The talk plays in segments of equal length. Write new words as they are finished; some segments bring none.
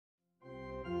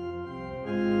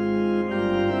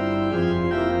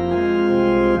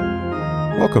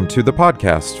Welcome to the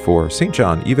podcast for St.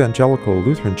 John Evangelical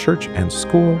Lutheran Church and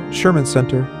School, Sherman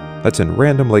Center, that's in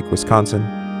Random Lake, Wisconsin,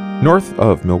 north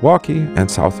of Milwaukee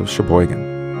and south of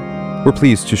Sheboygan. We're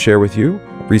pleased to share with you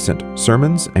recent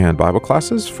sermons and Bible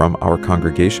classes from our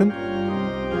congregation.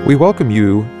 We welcome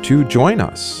you to join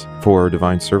us for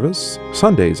Divine Service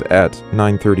Sundays at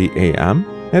 9:30 a.m.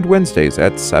 and Wednesdays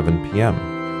at 7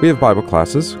 p.m. We have Bible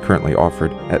classes currently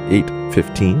offered at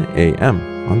 8:15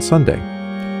 a.m. on Sunday.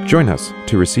 Join us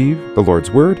to receive the Lord's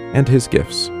Word and His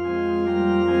gifts.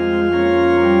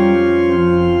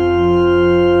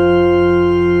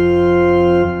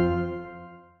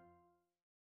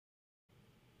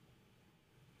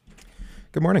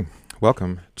 Good morning.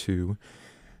 Welcome to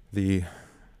the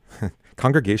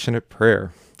Congregation at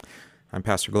Prayer. I'm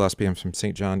Pastor Gillespie. I'm from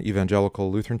St. John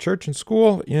Evangelical Lutheran Church and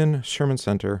School in Sherman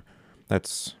Center.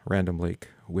 That's Random Lake,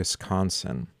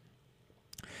 Wisconsin.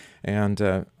 And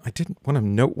I did want to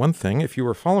note one thing. If you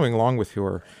were following along with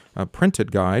your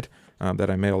printed guide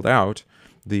that I mailed out,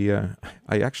 I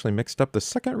actually mixed up the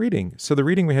second reading. So the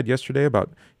reading we had yesterday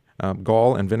about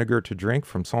gall and vinegar to drink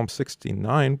from Psalm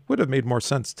 69 would have made more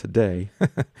sense today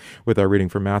with our reading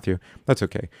from Matthew. That's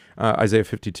okay. Isaiah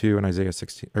 52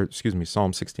 and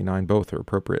Psalm 69 both are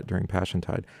appropriate during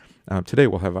Passiontide. Today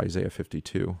we'll have Isaiah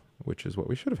 52, which is what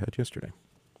we should have had yesterday.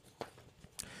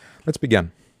 Let's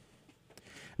begin.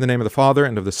 In the name of the Father,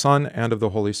 and of the Son, and of the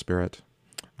Holy Spirit.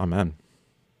 Amen.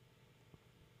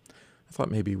 I thought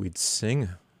maybe we'd sing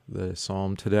the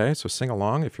psalm today, so sing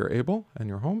along if you're able and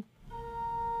you're home.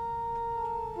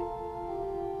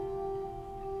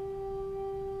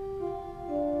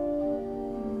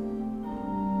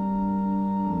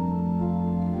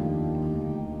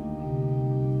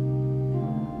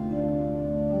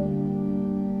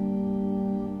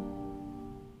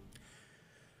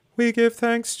 We give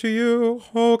thanks to you,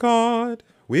 O God.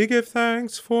 We give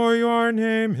thanks, for your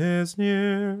name is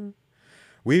near.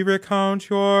 We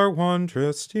recount your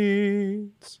wondrous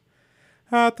deeds.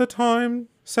 At the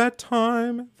set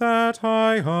time that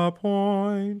I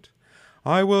appoint,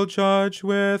 I will judge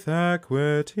with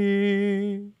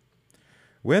equity.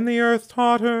 When the earth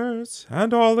totters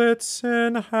and all its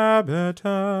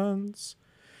inhabitants,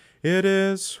 it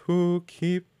is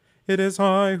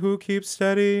I who keep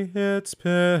steady its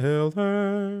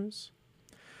pillars.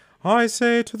 I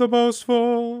say to the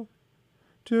boastful,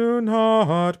 do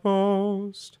not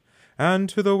boast, and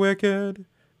to the wicked,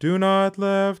 do not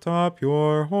lift up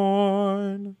your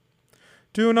horn.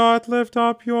 Do not lift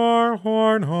up your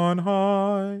horn on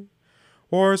high,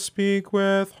 or speak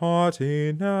with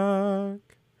haughty neck.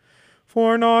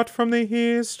 For not from the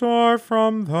east or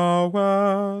from the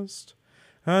west,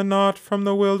 and not from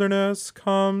the wilderness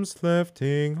comes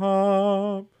lifting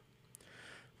up.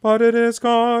 But it is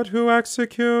God who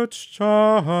executes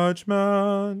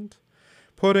judgment,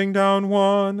 putting down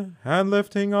one and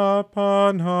lifting up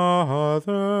another.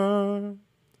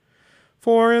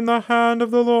 For in the hand of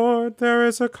the Lord there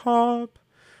is a cup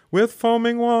with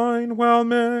foaming wine well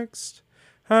mixed,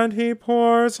 and he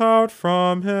pours out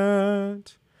from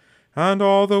it. And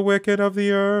all the wicked of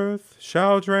the earth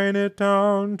shall drain it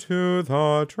down to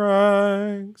the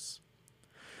dregs.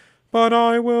 But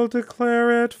I will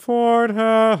declare it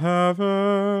forever.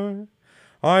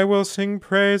 I will sing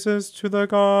praises to the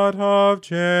God of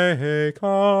Jacob.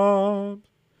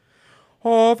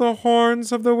 All the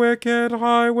horns of the wicked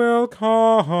I will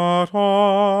cut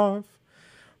off,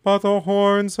 but the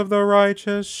horns of the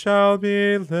righteous shall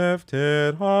be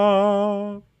lifted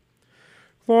up.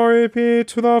 Glory be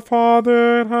to the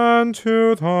Father, and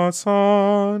to the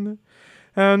Son,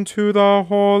 and to the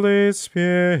Holy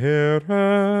Spirit,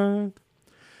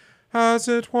 as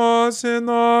it was in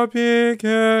the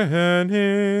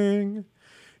beginning,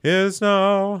 is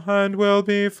now, and will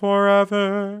be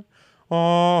forever.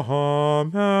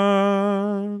 Amen.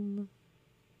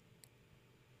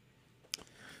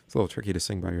 It's a little tricky to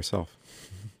sing by yourself.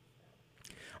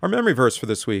 Our memory verse for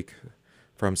this week,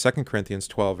 from 2 Corinthians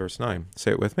 12, verse 9.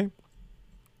 Say it with me.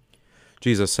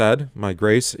 Jesus said, "My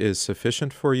grace is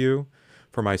sufficient for you,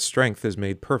 for my strength is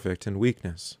made perfect in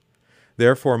weakness.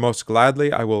 Therefore most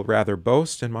gladly I will rather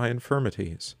boast in my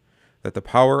infirmities, that the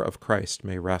power of Christ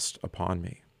may rest upon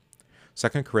me."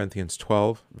 2 Corinthians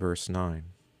 12, verse 9.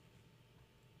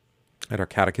 And our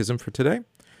catechism for today.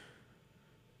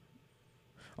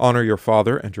 Honor your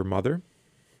father and your mother.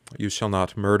 You shall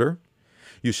not murder.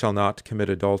 You shall not commit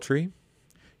adultery.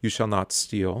 You shall not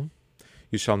steal.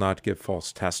 You shall not give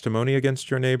false testimony against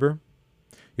your neighbor.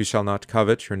 You shall not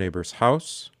covet your neighbor's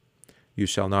house. You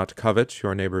shall not covet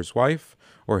your neighbor's wife,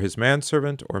 or his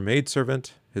manservant or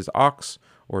maidservant, his ox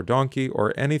or donkey,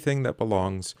 or anything that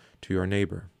belongs to your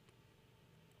neighbor.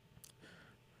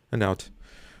 And now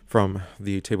from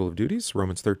the Table of Duties,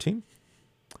 Romans 13.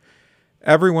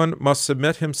 Everyone must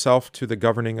submit himself to the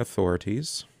governing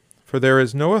authorities, for there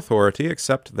is no authority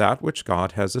except that which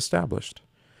God has established.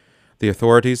 The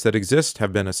authorities that exist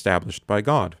have been established by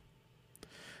God.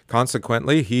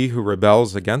 Consequently, he who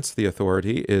rebels against the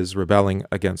authority is rebelling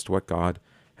against what God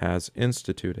has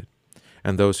instituted,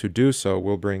 and those who do so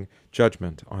will bring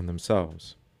judgment on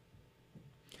themselves.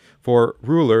 For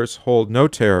rulers hold no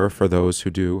terror for those who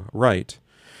do right,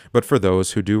 but for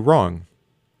those who do wrong.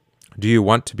 Do you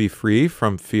want to be free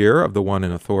from fear of the one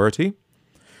in authority?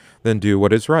 Then do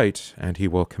what is right, and he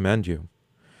will commend you.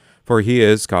 For he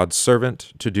is God's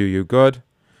servant to do you good.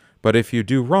 But if you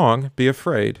do wrong, be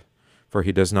afraid, for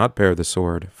he does not bear the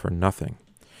sword for nothing.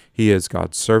 He is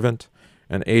God's servant,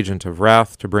 an agent of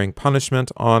wrath to bring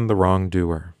punishment on the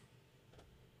wrongdoer.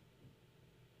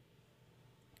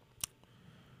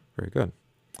 Very good.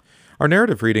 Our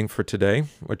narrative reading for today,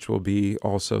 which will be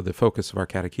also the focus of our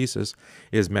catechesis,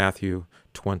 is Matthew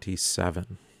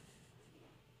 27.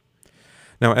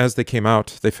 Now, as they came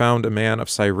out, they found a man of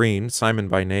Cyrene, Simon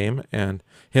by name, and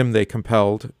him they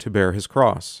compelled to bear his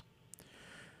cross.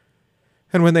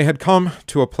 And when they had come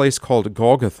to a place called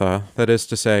Golgotha, that is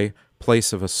to say,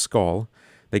 place of a skull,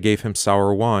 they gave him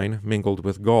sour wine mingled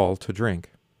with gall to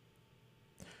drink.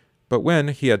 But when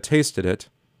he had tasted it,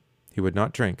 he would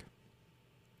not drink.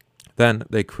 Then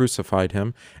they crucified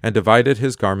him, and divided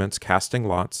his garments, casting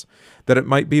lots, that it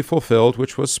might be fulfilled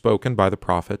which was spoken by the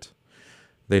prophet.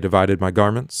 They divided my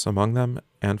garments among them,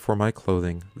 and for my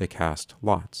clothing they cast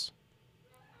lots.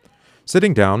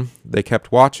 Sitting down, they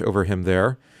kept watch over him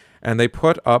there, and they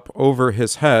put up over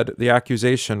his head the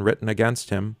accusation written against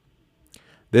him,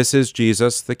 "This is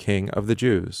Jesus, the King of the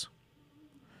Jews."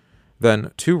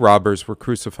 Then 2 robbers were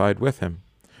crucified with him,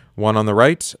 one on the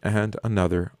right and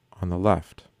another on the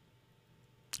left.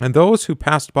 And those who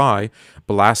passed by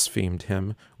blasphemed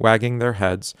him, wagging their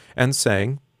heads, and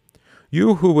saying,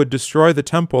 "You who would destroy the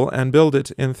temple and build it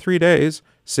in 3 days,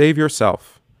 save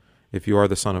yourself. If you are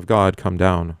the Son of God, come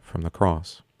down from the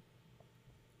cross."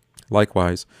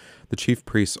 Likewise, the chief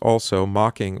priests also,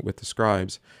 mocking with the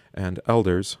scribes and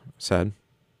elders, said,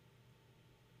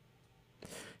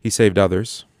 "He saved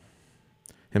others.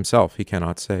 Himself he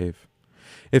cannot save.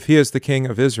 If he is the King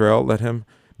of Israel, let him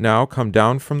now come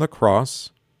down from the cross,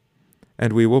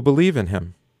 and we will believe in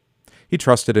him. He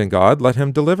trusted in God. Let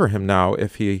him deliver him now,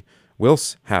 if he will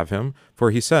have him, for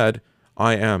he said,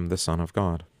 'I am the Son of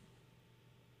God.'"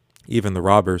 Even the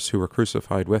robbers who were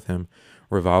crucified with him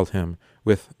reviled him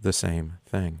with the same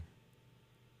thing.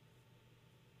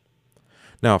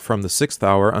 Now from the 6th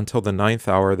hour until the 9th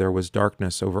hour there was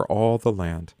darkness over all the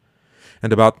land.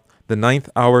 And about the 9th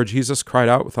hour Jesus cried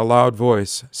out with a loud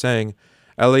voice, saying,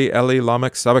 "Eli, Eli,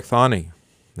 lama sabachthani,"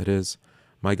 that is,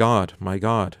 my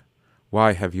God,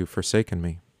 why have you forsaken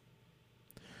me?"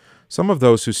 Some of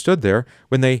those who stood there,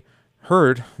 when they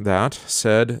heard that,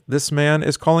 said, "This man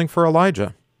is calling for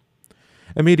Elijah."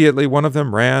 Immediately one of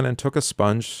them ran and took a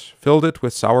sponge, filled it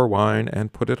with sour wine,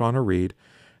 and put it on a reed,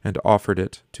 and offered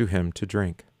it to him to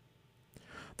drink.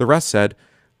 The rest said,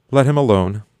 "Let him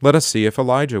alone. Let us see if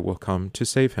Elijah will come to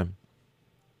save him."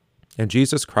 And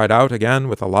Jesus cried out again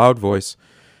with a loud voice,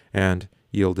 and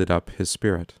yielded up his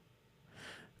spirit.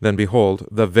 Then behold,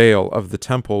 the veil of the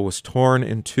temple was torn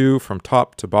in 2 from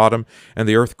top to bottom, and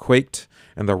the earth quaked,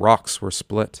 and the rocks were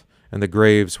split, and the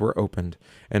graves were opened,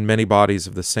 and many bodies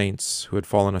of the saints who had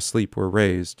fallen asleep were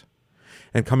raised.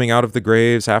 And coming out of the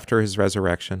graves after his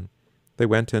resurrection, they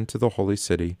went into the holy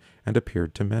city and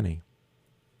appeared to many.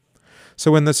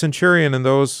 So when the centurion and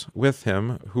those with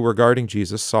him who were guarding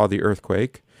Jesus saw the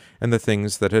earthquake and the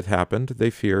things that had happened, they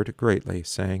feared greatly,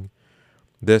 saying,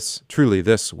 this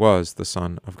was the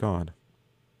Son of God."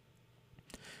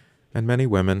 And many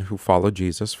women who followed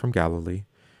Jesus from Galilee,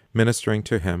 ministering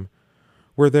to him,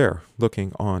 were there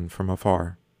looking on from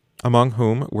afar, among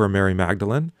whom were Mary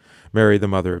Magdalene, Mary the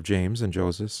mother of James and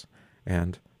Joseph,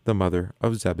 and the mother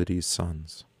of Zebedee's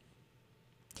sons.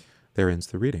 There ends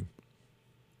the reading.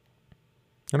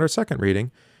 And our second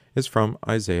reading is from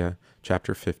Isaiah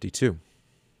chapter 52.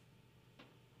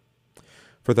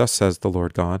 For thus says the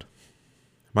Lord God,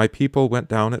 "My people went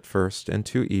down at first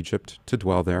into Egypt to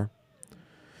dwell there.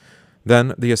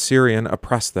 Then the Assyrian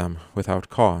oppressed them without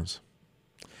cause.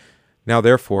 Now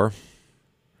therefore,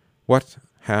 what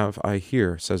have I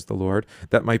here, says the Lord,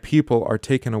 that my people are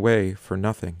taken away for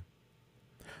nothing?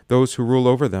 Those who rule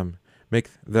over them make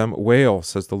them wail,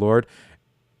 says the Lord,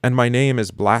 and my name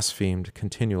is blasphemed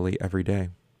continually every day.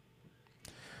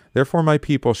 Therefore my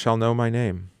people shall know my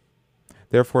name.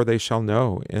 Therefore they shall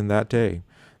know in that day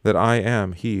that I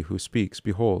am he who speaks.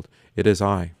 Behold, it is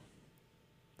I.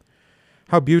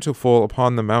 How beautiful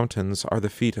upon the mountains are the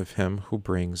feet of him who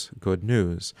brings good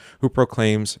news, who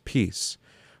proclaims peace,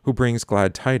 who brings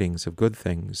glad tidings of good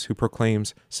things, who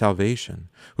proclaims salvation,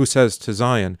 who says to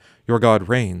Zion, your God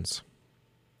reigns.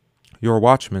 Your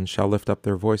watchmen shall lift up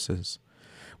their voices.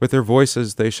 With their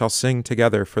voices they shall sing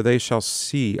together, for they shall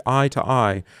see eye to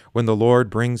eye when the Lord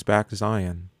brings back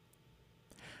Zion.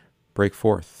 Break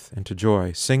forth into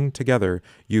joy, sing together,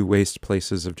 you waste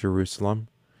places of Jerusalem.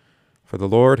 For the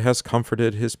Lord has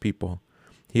comforted his people.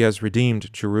 He has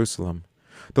redeemed Jerusalem.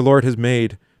 The Lord has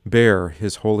made bare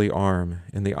his holy arm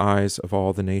in the eyes of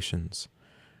all the nations,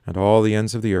 and all the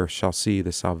ends of the earth shall see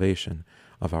the salvation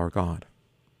of our God.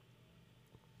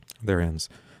 There ends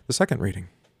the second reading.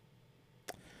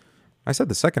 I said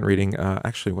the second reading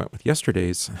actually went with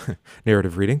yesterday's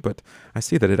narrative reading, but I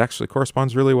see that it actually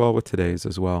corresponds really well with today's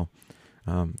as well.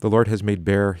 The Lord has made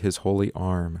bare his holy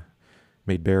arm,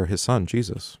 made bare his Son,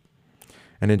 Jesus.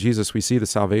 And in Jesus, we see the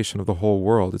salvation of the whole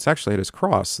world. It's actually at his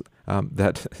cross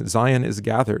that Zion is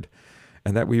gathered,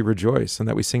 and that we rejoice, and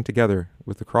that we sing together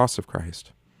with the cross of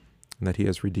Christ, and that he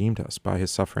has redeemed us by his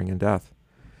suffering and death.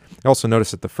 I also notice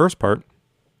that the first part,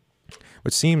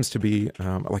 which seems to be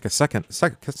like a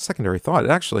secondary thought,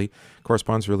 it actually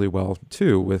corresponds really well,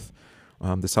 too, with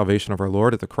the salvation of our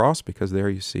Lord at the cross, because there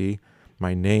you see,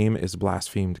 my name is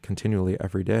blasphemed continually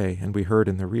every day. And we heard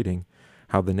in the reading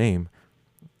how the name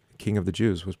King of the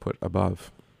Jews was put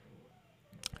above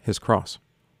his cross.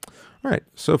 All right,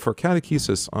 so for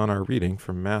catechesis on our reading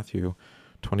from Matthew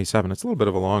 27, it's a little bit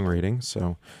of a long reading,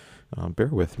 so bear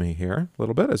with me here a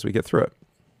little bit as we get through it.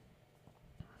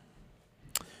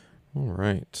 All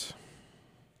right.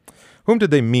 Whom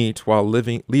did they meet while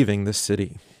leaving the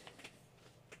city?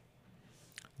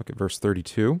 Look at verse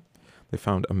 32. They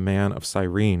found a man of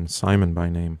Cyrene, Simon by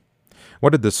name.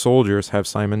 What did the soldiers have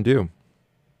Simon do?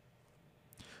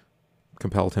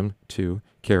 Compelled him to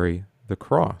carry the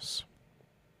cross.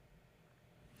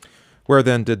 Where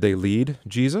then did they lead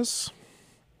Jesus?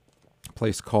 A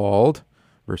place called,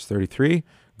 verse 33,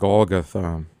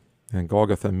 Golgotha. And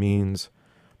Golgotha means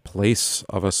place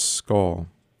of a skull.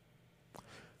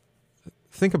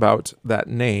 Think about that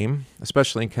name,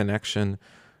 especially in connection,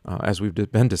 as we've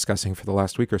been discussing for the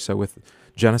last week or so, with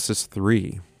Genesis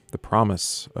 3, the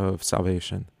promise of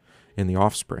salvation in the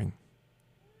offspring.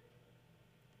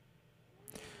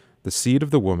 The seed of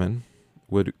the woman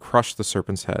would crush the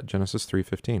serpent's head, Genesis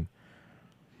 3:15.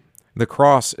 The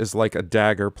cross is like a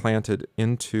dagger planted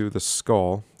into the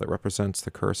skull that represents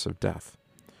the curse of death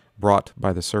brought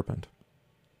by the serpent.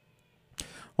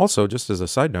 Also, just as a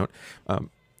side note,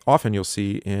 often you'll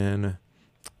see in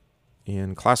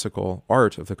classical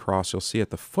art of the cross, you'll see at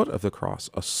the foot of the cross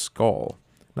a skull,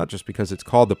 not just because it's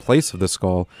called the place of the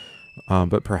skull,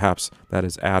 but perhaps that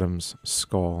is Adam's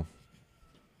skull.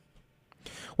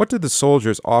 What did the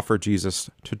soldiers offer Jesus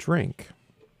to drink?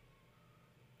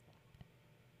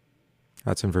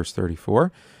 That's in verse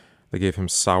 34. They gave him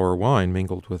sour wine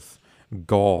mingled with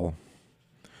gall.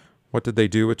 What did they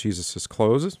do with Jesus'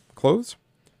 clothes?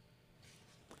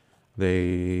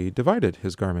 They divided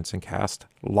his garments and cast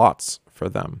lots for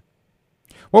them.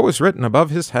 What was written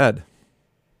above his head?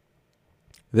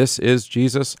 This is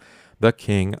Jesus, the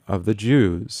King of the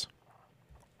Jews.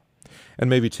 And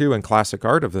maybe, too, in classic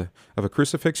art of a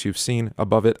crucifix, you've seen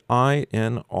above it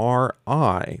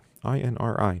I-N-R-I.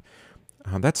 I-N-R-I.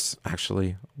 That's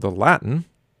actually the Latin,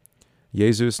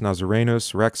 Jesus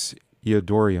Nazarenus Rex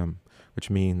Eodorium,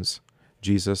 which means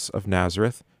Jesus of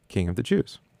Nazareth, King of the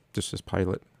Jews, just as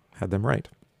Pilate had them right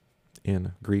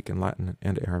in Greek and Latin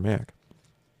and Aramaic.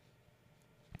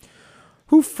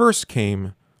 Who first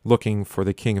came looking for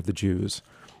the King of the Jews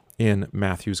in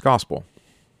Matthew's Gospel?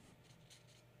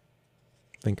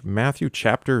 Think Matthew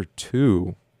chapter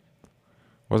 2.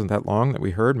 Wasn't that long that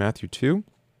we heard Matthew 2?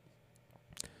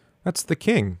 That's the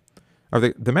king, or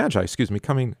the Magi,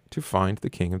 coming to find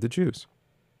the King of the Jews.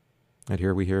 And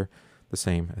here we hear the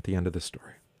same at the end of the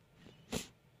story.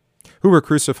 Who were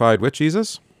crucified with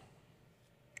Jesus?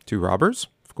 2 robbers,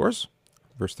 of course,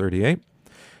 verse 38.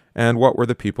 And what were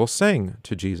the people saying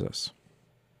to Jesus?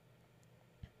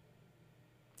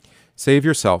 Save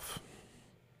yourself.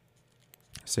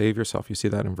 Save yourself. You see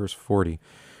that in verse 40.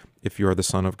 If you are the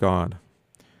Son of God.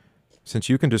 Since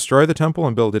you can destroy the temple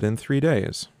and build it in 3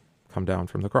 days, come down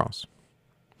from the cross.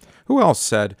 Who else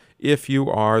said, if you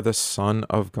are the Son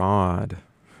of God?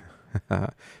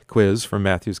 Quiz from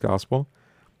Matthew's Gospel.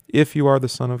 If you are the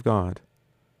Son of God.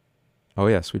 Oh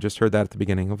yes, we just heard that at the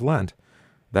beginning of Lent.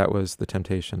 That was the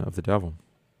temptation of the devil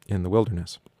in the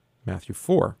wilderness. Matthew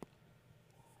 4.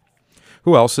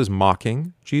 Who else is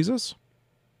mocking Jesus?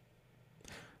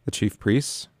 The chief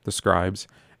priests, the scribes,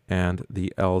 and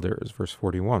the elders. Verse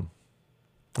 41.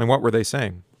 And what were they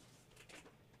saying?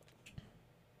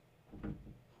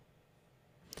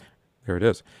 There it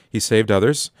is. He saved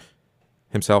others.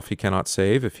 Himself he cannot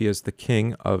save. If he is the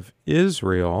King of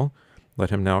Israel, let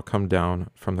him now come down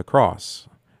from the cross,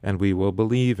 and we will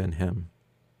believe in him.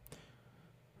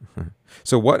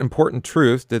 So what important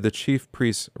truth did the chief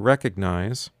priests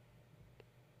recognize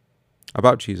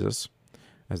about Jesus,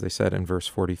 as they said in verse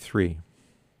 43?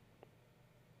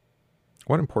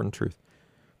 What important truth?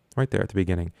 Right there at the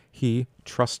beginning. He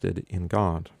trusted in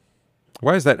God.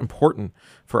 Why is that important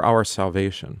for our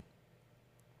salvation?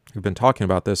 We've been talking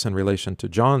about this in relation to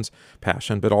John's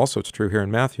passion, but also it's true here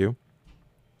in Matthew.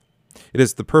 It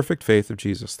is the perfect faith of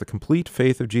Jesus, the complete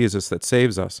faith of Jesus that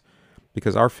saves us,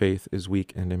 because our faith is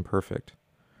weak and imperfect.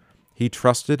 He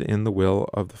trusted in the will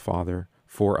of the Father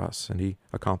for us, and he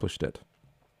accomplished it.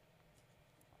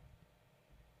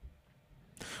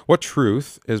 What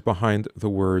truth is behind the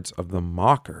words of the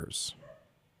mockers?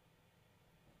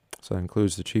 So that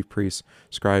includes the chief priests,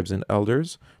 scribes, and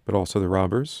elders, but also the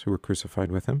robbers who were crucified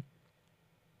with him.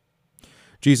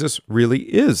 Jesus really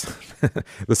is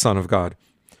the Son of God,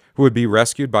 who would be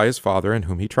rescued by his Father in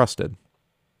whom he trusted.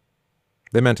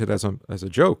 They meant it as a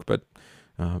joke, but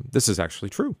this is actually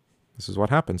true. This is what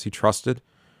happens. He trusted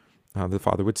the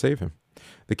Father would save him.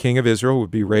 The King of Israel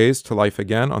would be raised to life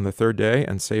again on the third day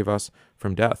and save us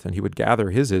from death, and he would gather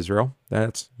his Israel.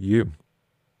 That's you.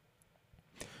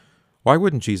 Why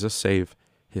wouldn't Jesus save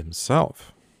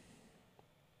himself?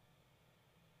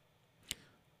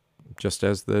 Just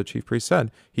as the chief priest said,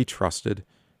 he trusted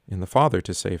in the Father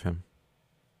to save him.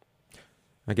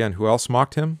 Again, who else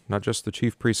mocked him? Not just the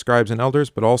chief priests, scribes, and elders,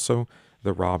 but also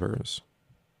the robbers.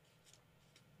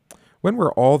 When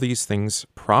were all these things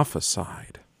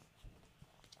prophesied?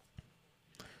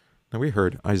 Now we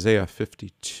heard Isaiah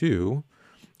 52.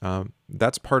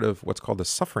 That's part of what's called the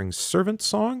Suffering Servant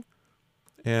Song,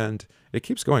 and it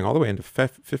keeps going all the way into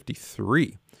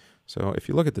 53. So if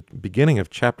you look at the beginning of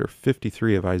chapter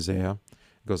 53 of Isaiah,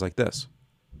 it goes like this.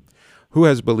 Who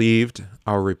has believed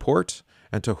our report,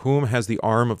 and to whom has the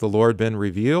arm of the Lord been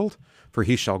revealed? For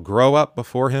he shall grow up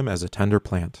before him as a tender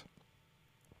plant,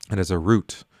 and as a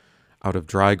root out of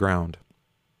dry ground.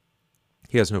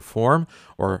 He has no form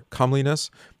or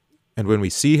comeliness, and when we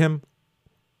see him,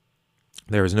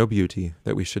 there is no beauty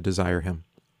that we should desire him.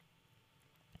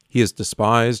 He is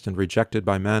despised and rejected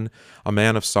by men, a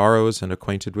man of sorrows and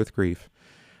acquainted with grief.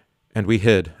 And we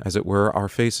hid, as it were, our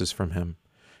faces from him.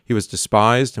 He was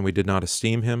despised, and we did not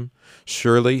esteem him.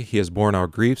 Surely he has borne our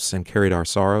griefs and carried our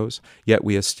sorrows, yet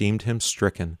we esteemed him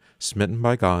stricken, smitten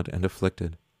by God, and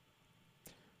afflicted.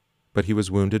 But he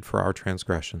was wounded for our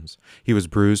transgressions. He was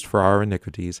bruised for our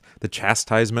iniquities. The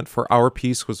chastisement for our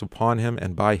peace was upon him,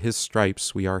 and by his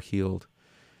stripes we are healed.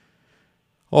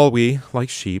 All we, like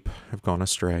sheep, have gone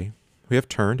astray. We have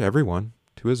turned, every one,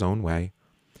 to his own way.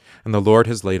 And the Lord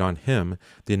has laid on him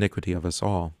the iniquity of us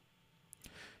all.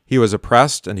 He was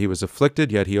oppressed, and he was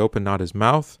afflicted, yet he opened not his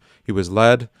mouth. He was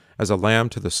led as a lamb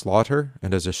to the slaughter,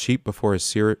 and as a sheep before his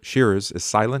shearers is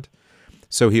silent,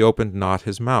 so he opened not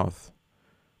his mouth.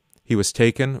 He was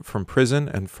taken from prison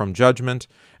and from judgment,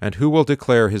 and who will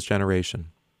declare his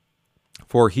generation?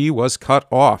 For he was cut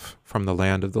off from the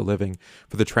land of the living.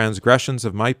 For the transgressions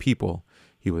of my people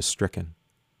he was stricken.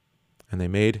 And they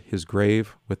made his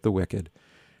grave with the wicked,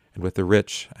 and with the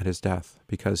rich at his death,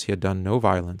 because he had done no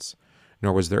violence,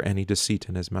 nor was there any deceit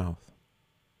in his mouth.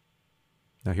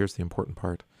 Now here's the important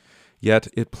part. Yet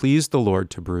it pleased the Lord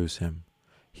to bruise him.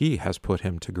 He has put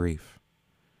him to grief.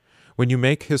 When you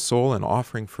make his soul an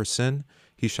offering for sin,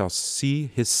 he shall see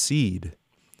his seed,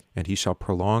 and he shall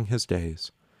prolong his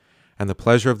days. And the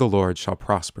pleasure of the Lord shall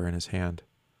prosper in his hand.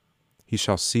 He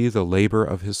shall see the labor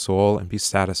of his soul and be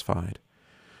satisfied.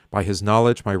 By his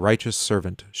knowledge my righteous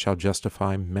servant shall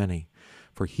justify many,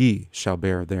 for he shall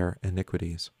bear their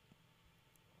iniquities.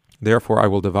 Therefore I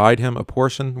will divide him a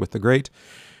portion with the great,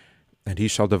 and he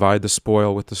shall divide the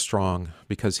spoil with the strong,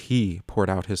 because he poured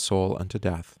out his soul unto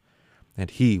death. And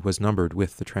he was numbered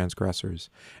with the transgressors,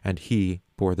 and he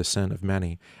bore the sin of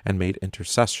many, and made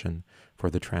intercession for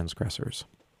the transgressors.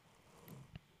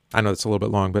 I know it's a little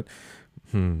bit long, but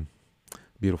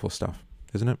beautiful stuff,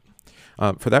 isn't it?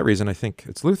 For that reason, I think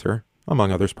it's Luther,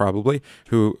 among others probably,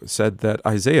 who said that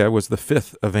Isaiah was the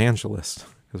fifth evangelist,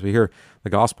 because we hear the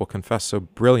gospel confessed so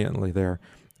brilliantly there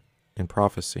in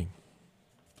prophecy.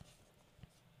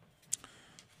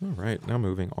 All right, now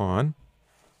moving on.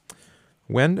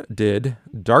 When did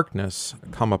darkness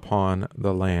come upon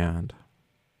the land?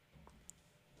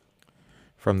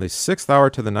 From the 6th hour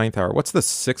to the 9th hour. What's the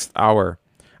 6th hour?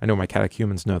 I know my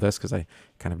catechumens know this because I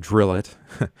kind of drill it.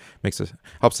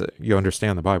 Helps you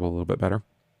understand the Bible a little bit better.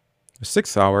 The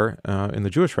 6th hour in the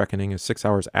Jewish reckoning is 6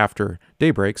 hours after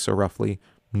daybreak, so roughly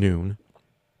noon.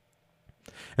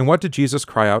 And what did Jesus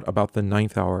cry out about the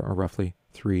 9th hour, or roughly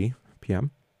 3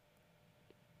 p.m.?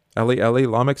 Eli, Eli,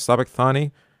 lama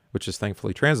sabachthani, which is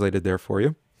thankfully translated there for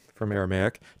you from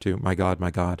Aramaic to my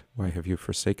God, why have you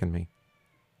forsaken me?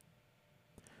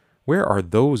 Where are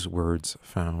those words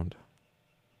found?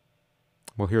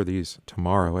 We'll hear these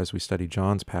tomorrow as we study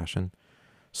John's Passion.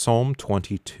 Psalm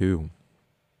 22.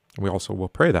 We also will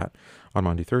pray that on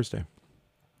Maundy Thursday.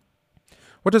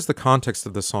 What does the context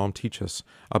of the psalm teach us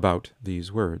about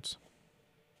these words?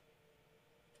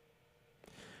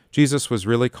 Jesus was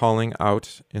really calling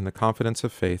out in the confidence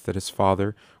of faith that his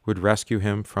Father would rescue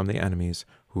him from the enemies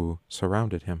who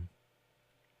surrounded him.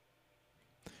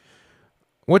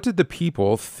 What did the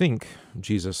people think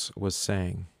Jesus was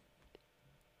saying?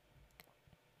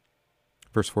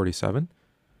 Verse 47,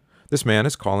 this man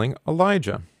is calling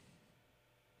Elijah.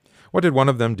 What did one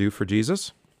of them do for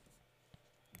Jesus?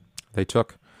 They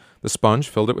took the sponge,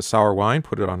 filled it with sour wine,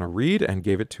 put it on a reed, and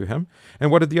gave it to him.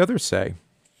 And what did the others say?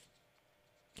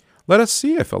 Let us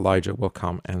see if Elijah will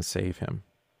come and save him.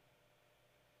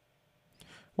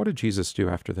 What did Jesus do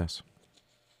after this?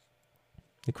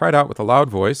 He cried out with a loud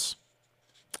voice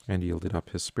and yielded up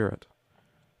his spirit.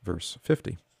 Verse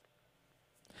 50.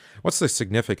 What's the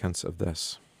significance of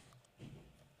this?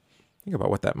 Think about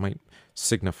what that might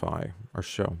signify or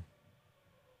show.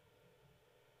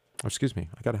 Oh, excuse me,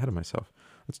 I got ahead of myself.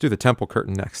 Let's do the temple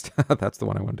curtain next. That's the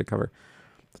one I wanted to cover.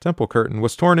 The temple curtain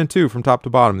was torn in two from top to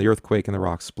bottom. The earthquake and the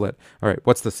rocks split. All right,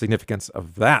 what's the significance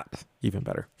of that? Even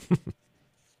better.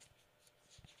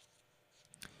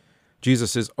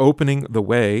 Jesus is opening the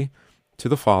way to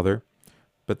the Father,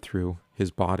 but through his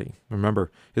body.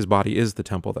 Remember, his body is the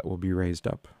temple that will be raised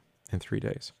up in 3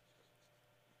 days.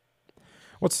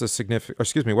 What's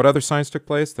the what other signs took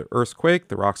place? The earthquake,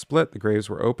 the rocks split, the graves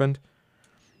were opened.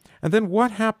 And then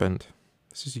what happened?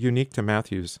 This is unique to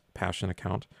Matthew's Passion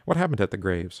account. What happened at the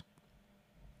graves?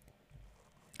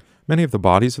 Many of the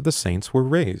bodies of the saints were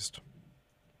raised.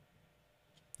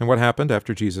 And what happened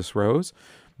after Jesus rose?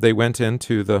 They went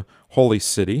into the holy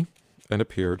city and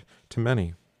appeared to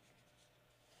many.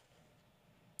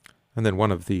 And then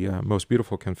one of the most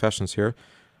beautiful confessions here,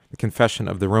 the confession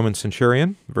of the Roman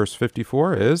centurion, verse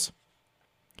 54 is,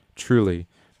 truly,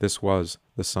 this was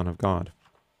the Son of God.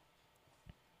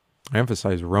 I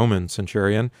emphasize Roman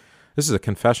centurion. This is a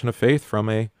confession of faith from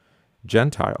a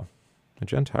Gentile.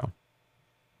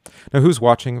 Now, who's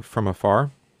watching from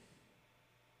afar?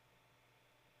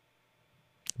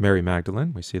 Mary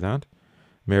Magdalene, we see that.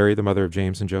 Mary, the mother of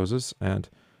James and Joseph, and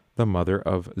the mother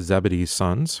of Zebedee's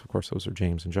sons. Of course, those are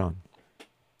James and John.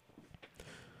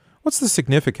 What's the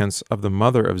significance of the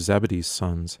mother of Zebedee's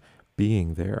sons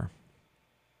being there?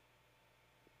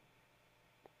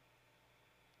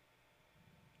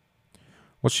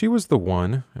 Well, she was the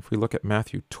one, if we look at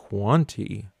Matthew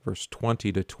 20, verse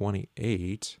 20 to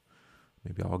 28,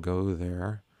 maybe I'll go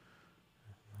there.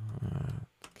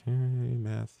 Okay,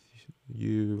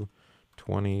 Matthew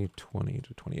 20, 20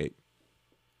 to 28.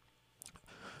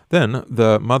 Then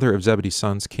the mother of Zebedee's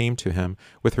sons came to him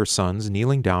with her sons,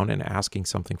 kneeling down and asking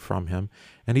something from him.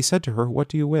 And he said to her, what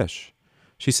do you wish?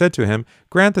 She said to him,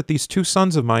 grant that these 2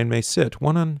 sons of mine may sit,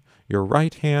 one on your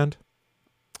right hand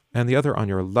and the other on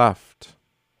your left,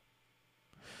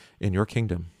 in your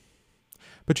kingdom.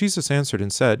 But Jesus answered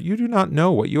and said, you do not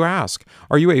know what you ask.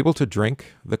 Are you able to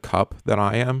drink the cup that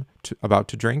I am about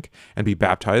to drink, and be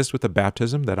baptized with the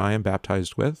baptism that I am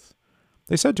baptized with?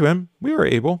 They said to him, we are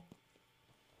able.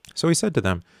 So he said to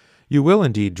them, you will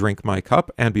indeed drink my cup,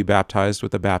 and be baptized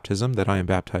with the baptism that I am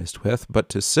baptized with, but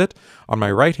to sit on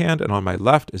my right hand and on my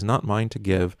left is not mine to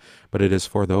give, but it is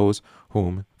for those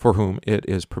for whom it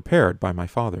is prepared by my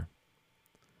Father.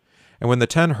 And when the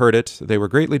 10 heard it, they were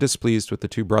greatly displeased with the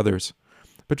 2 brothers.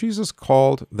 But Jesus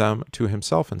called them to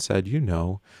himself and said, you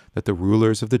know that the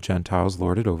rulers of the Gentiles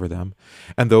lord it over them,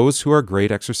 and those who are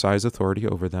great exercise authority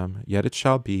over them. Yet it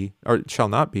shall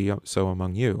not be so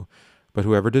among you. But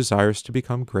whoever desires to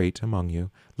become great among you,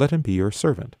 let him be your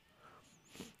servant.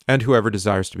 And whoever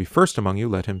desires to be first among you,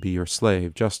 let him be your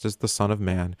slave, just as the Son of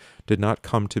Man did not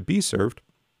come to be served,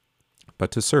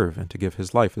 but to serve, and to give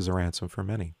his life as a ransom for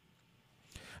many.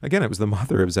 Again, it was the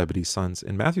mother of Zebedee's sons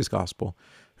in Matthew's Gospel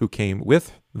who came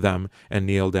with them and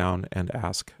kneeled down and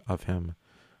asked of him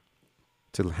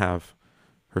to have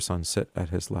her son sit at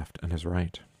his left and his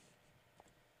right.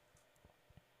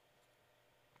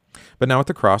 But now at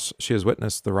the cross, she has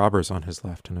witnessed the robbers on his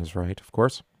left and his right, of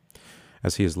course,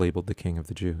 as he is labeled the King of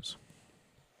the Jews.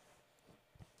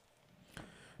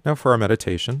 Now for our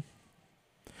meditation.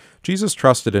 Jesus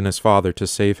trusted in his Father to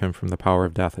save him from the power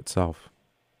of death itself.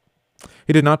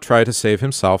 He did not try to save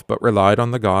himself, but relied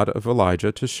on the God of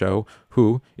Elijah to show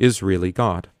who is really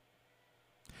God.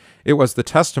 It was the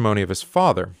testimony of his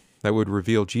Father that would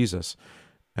reveal Jesus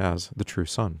as the true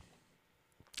Son.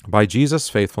 By Jesus'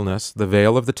 faithfulness, the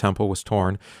veil of the temple was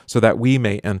torn so that we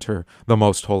may enter the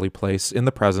most holy place in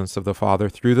the presence of the Father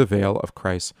through the veil of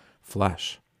Christ's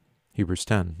flesh. Hebrews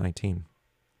 10:19.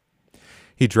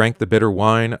 He drank the bitter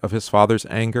wine of his Father's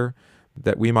anger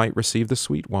that we might receive the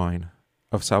sweet wine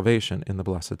of salvation in the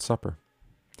Blessed Supper.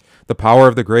 The power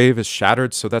of the grave is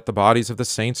shattered so that the bodies of the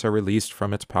saints are released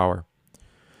from its power.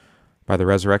 By the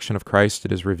resurrection of Christ,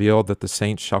 it is revealed that the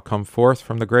saints shall come forth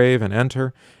from the grave and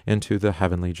enter into the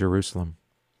heavenly Jerusalem.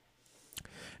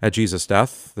 At Jesus'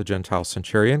 death, the Gentile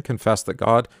centurion confessed that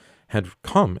God had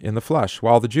come in the flesh,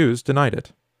 while the Jews denied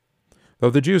it. Though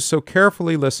the Jews so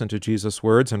carefully listened to Jesus'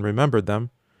 words and remembered them,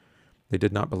 they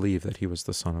did not believe that he was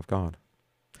the Son of God.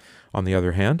 On the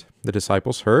other hand, the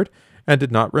disciples heard and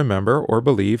did not remember or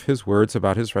believe his words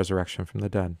about his resurrection from the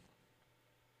dead.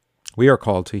 We are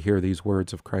called to hear these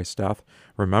words of Christ's death,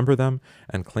 remember them,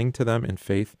 and cling to them in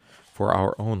faith for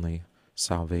our only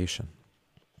salvation.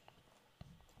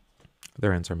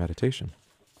 There ends our meditation.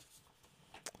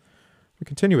 We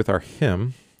continue with our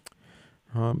hymn,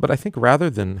 but I think rather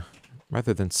than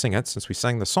sing it, since we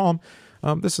sang the psalm,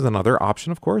 this is another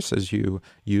option, of course, as you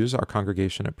use our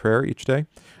congregation at prayer each day,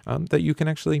 that you can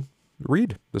actually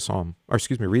read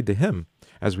the hymn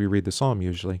as we read the psalm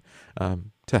usually,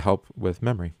 to help with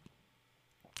memory,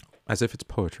 as if it's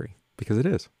poetry, because it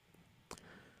is.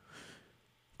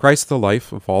 Christ, the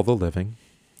life of all the living,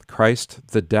 Christ,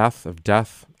 the death of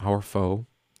death, our foe,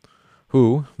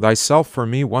 who, thyself for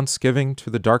me once giving to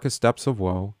the darkest depths of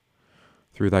woe,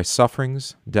 through thy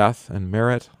sufferings, death, and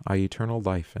merit, I eternal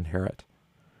life inherit.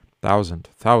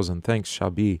 1,000 thanks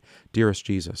shall be, dearest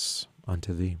Jesus,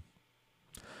 unto thee.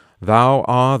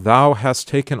 Thou hast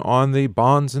taken on thee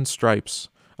bonds and stripes,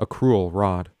 a cruel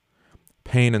rod.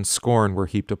 Pain and scorn were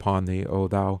heaped upon thee, O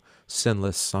thou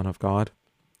sinless Son of God.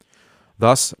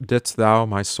 Thus didst thou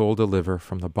my soul deliver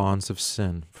from the bonds of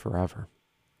sin forever.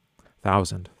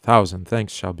 1,000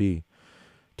 thanks shall be,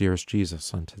 dearest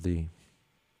Jesus, unto thee.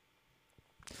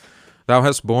 Thou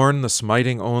hast borne the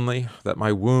smiting only, that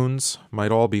my wounds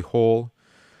might all be whole.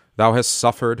 Thou hast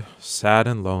suffered, sad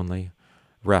and lonely,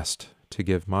 rest to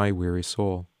give my weary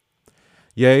soul.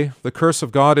 Yea, the curse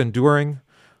of God enduring,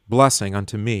 blessing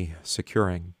unto me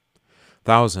securing.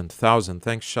 1,000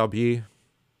 thanks shall be,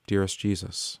 dearest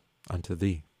Jesus, unto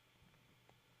thee.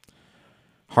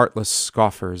 Heartless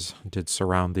scoffers did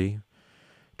surround thee,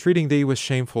 treating thee with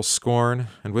shameful scorn,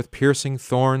 and with piercing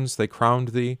thorns they crowned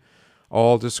thee.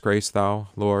 All disgrace thou,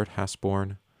 Lord, hast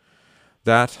borne,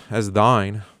 that as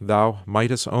thine thou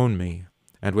mightest own me,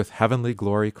 and with heavenly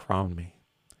glory crown me.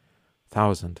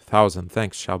 1,000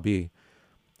 thanks shall be,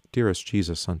 dearest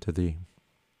Jesus, unto thee.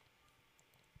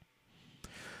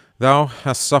 Thou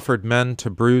hast suffered men to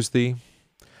bruise thee,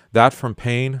 that from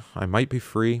pain I might be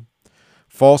free.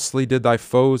 Falsely did thy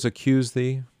foes accuse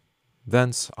thee,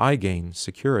 thence I gained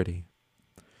security.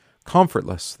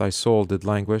 Comfortless thy soul did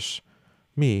languish,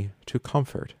 me to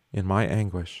comfort in my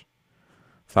anguish.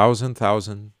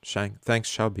 1,000 thanks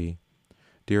shall be,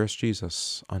 dearest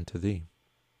Jesus, unto thee.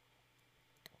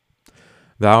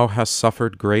 Thou hast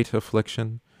suffered great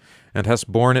affliction, and hast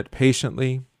borne it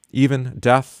patiently, even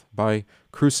death by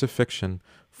crucifixion,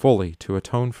 fully to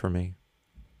atone for me.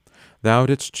 Thou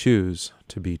didst choose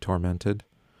to be tormented,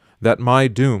 that my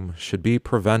doom should be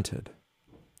prevented.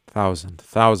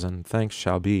 1,000 thanks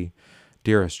shall be,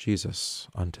 dearest Jesus,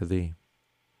 unto thee.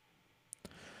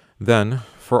 Then,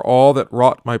 for all that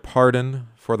wrought my pardon,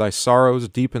 for thy sorrows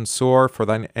deep and sore, for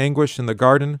thine anguish in the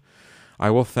garden, I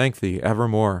will thank thee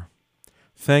evermore.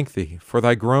 Thank thee for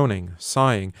thy groaning,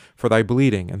 sighing, for thy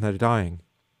bleeding and thy dying,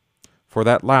 for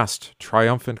that last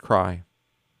triumphant cry,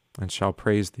 and shall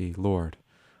praise thee, Lord,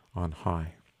 on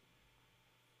high.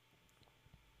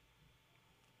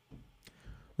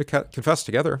 We confess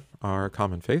together our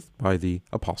common faith by the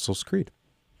Apostles' Creed.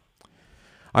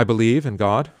 I believe in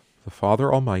God, the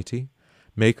Father Almighty,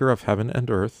 maker of heaven and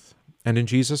earth, and in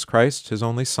Jesus Christ, his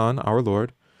only Son, our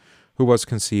Lord, who was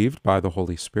conceived by the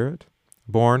Holy Spirit,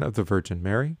 born of the Virgin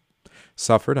Mary,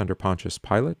 suffered under Pontius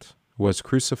Pilate, was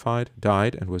crucified,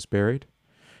 died, and was buried.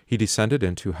 He descended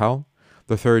into hell.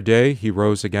 The third day he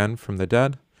rose again from the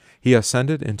dead. He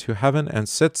ascended into heaven and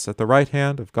sits at the right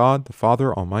hand of God, the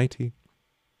Father Almighty.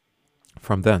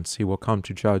 From thence he will come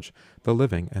to judge the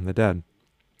living and the dead.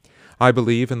 I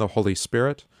believe in the Holy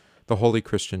Spirit, the holy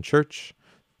Christian Church,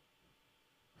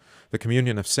 the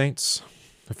communion of saints,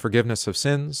 the forgiveness of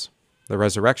sins, the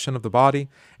resurrection of the body,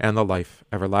 and the life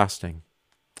everlasting.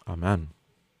 Amen.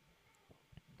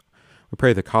 We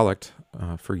pray the collect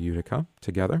for Utica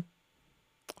together.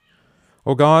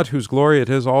 O God, whose glory it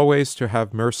is always to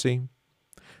have mercy,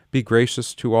 be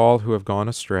gracious to all who have gone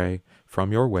astray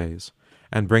from your ways,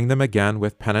 and bring them again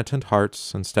with penitent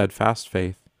hearts and steadfast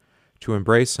faith to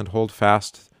embrace and hold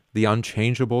fast the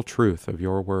unchangeable truth of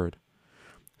your word.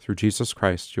 Through Jesus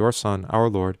Christ, your Son, our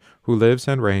Lord, who lives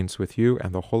and reigns with you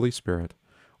and the Holy Spirit,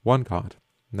 one God,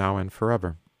 now and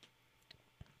forever.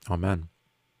 Amen.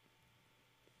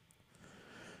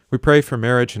 We pray for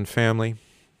marriage and family,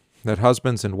 that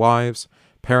husbands and wives,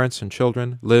 parents and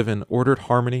children live in ordered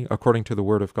harmony according to the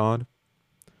Word of God,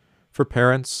 for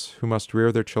parents who must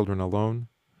rear their children alone,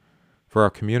 for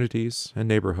our communities and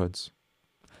neighborhoods.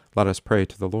 Let us pray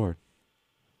to the Lord.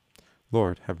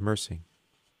 Lord, have mercy.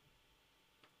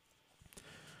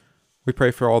 We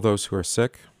pray for all those who are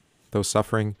sick, those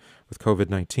suffering with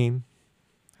COVID-19,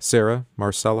 Sarah,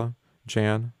 Marcella,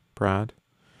 Jan, Brad,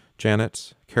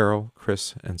 Janet, Carol,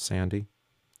 Chris, and Sandy,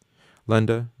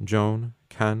 Linda, Joan,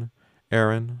 Ken,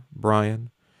 Aaron,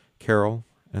 Brian, Carol,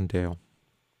 and Dale.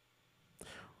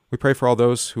 We pray for all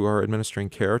those who are administering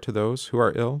care to those who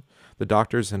are ill, the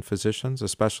doctors and physicians,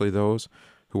 especially those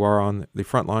who are on the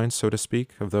front lines, so to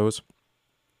speak, of those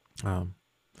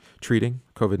treating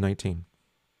COVID-19.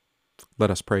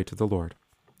 Let us pray to the Lord.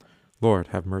 Lord,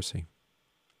 have mercy.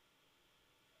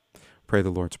 Pray the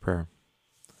Lord's Prayer.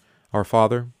 Our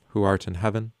Father, who art in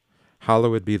heaven,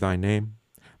 hallowed be thy name.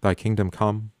 Thy kingdom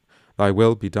come, thy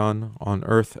will be done on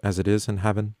earth as it is in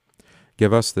heaven.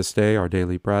 Give us this day our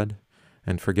daily bread,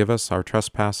 and forgive us our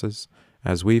trespasses,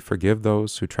 as we forgive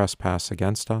those who trespass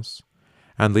against us.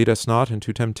 And lead us not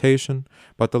into temptation,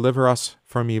 but deliver us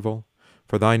from evil.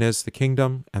 For thine is the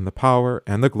kingdom, and the power,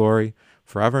 and the glory,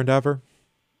 forever and ever.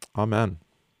 Amen.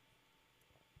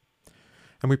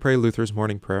 And we pray Luther's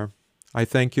morning prayer. I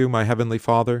thank you, my heavenly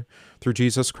Father, through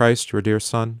Jesus Christ, your dear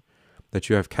Son, that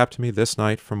you have kept me this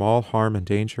night from all harm and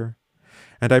danger.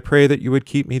 And I pray that you would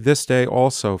keep me this day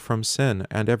also from sin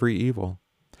and every evil,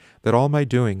 that all my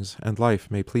doings and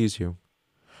life may please you.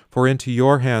 For into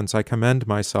your hands I commend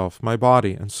myself, my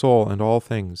body and soul and all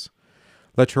things.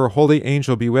 Let your holy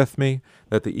angel be with me,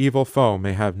 that the evil foe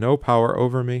may have no power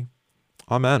over me.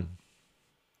 Amen.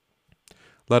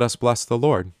 Let us bless the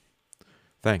Lord.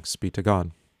 Thanks be to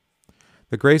God.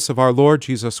 The grace of our Lord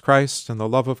Jesus Christ and the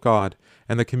love of God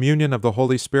and the communion of the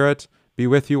Holy Spirit be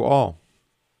with you all.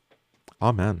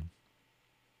 Amen.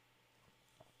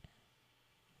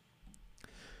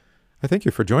 I thank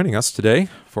you for joining us today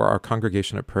for our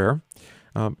congregation at prayer.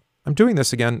 I'm doing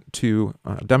this again to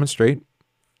demonstrate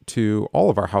to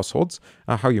all of our households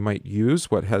how you might use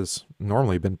what has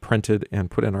normally been printed and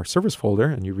put in our service folder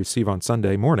and you receive on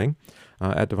Sunday morning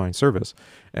at Divine Service,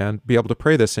 and be able to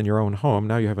pray this in your own home.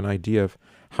 Now you have an idea of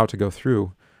how to go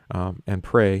through and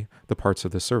pray the parts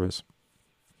of the service.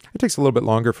 It takes a little bit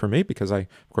longer for me because I,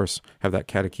 of course, have that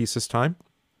catechesis time,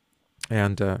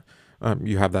 and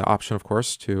you have that option, of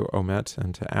course, to omit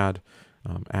and to add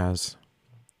as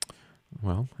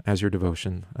your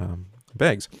devotion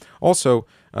begs. Also,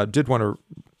 did want to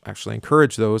actually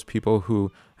encourage those people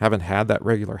who haven't had that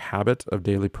regular habit of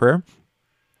daily prayer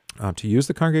to use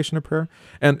the congregation of prayer.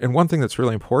 And one thing that's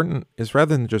really important is,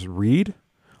 rather than just read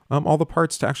all the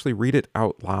parts, to actually read it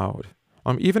out loud.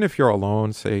 Even if you're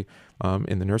alone, say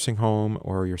in the nursing home,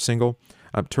 or you're single,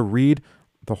 to read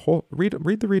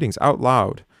the readings out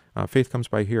loud. Faith comes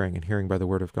by hearing, and hearing by the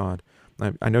word of God.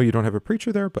 I know you don't have a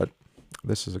preacher there, but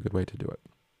this is a good way to do it.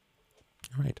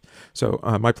 All right. So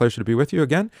my pleasure to be with you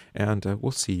again, and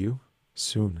we'll see you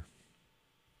soon.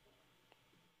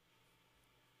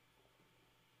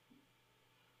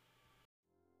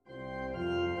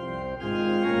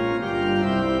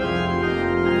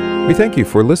 We thank you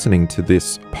for listening to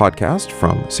this podcast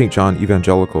from St. John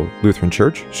Evangelical Lutheran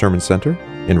Church, Sherman Center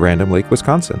in Random Lake,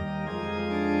 Wisconsin.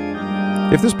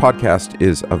 If this podcast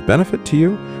is of benefit to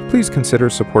you, please consider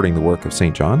supporting the work of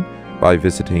St. John by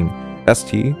visiting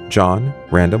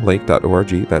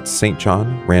stjohnrandomlake.org. That's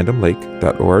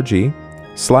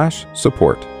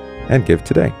stjohnrandomlake.org/support, and give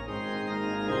today.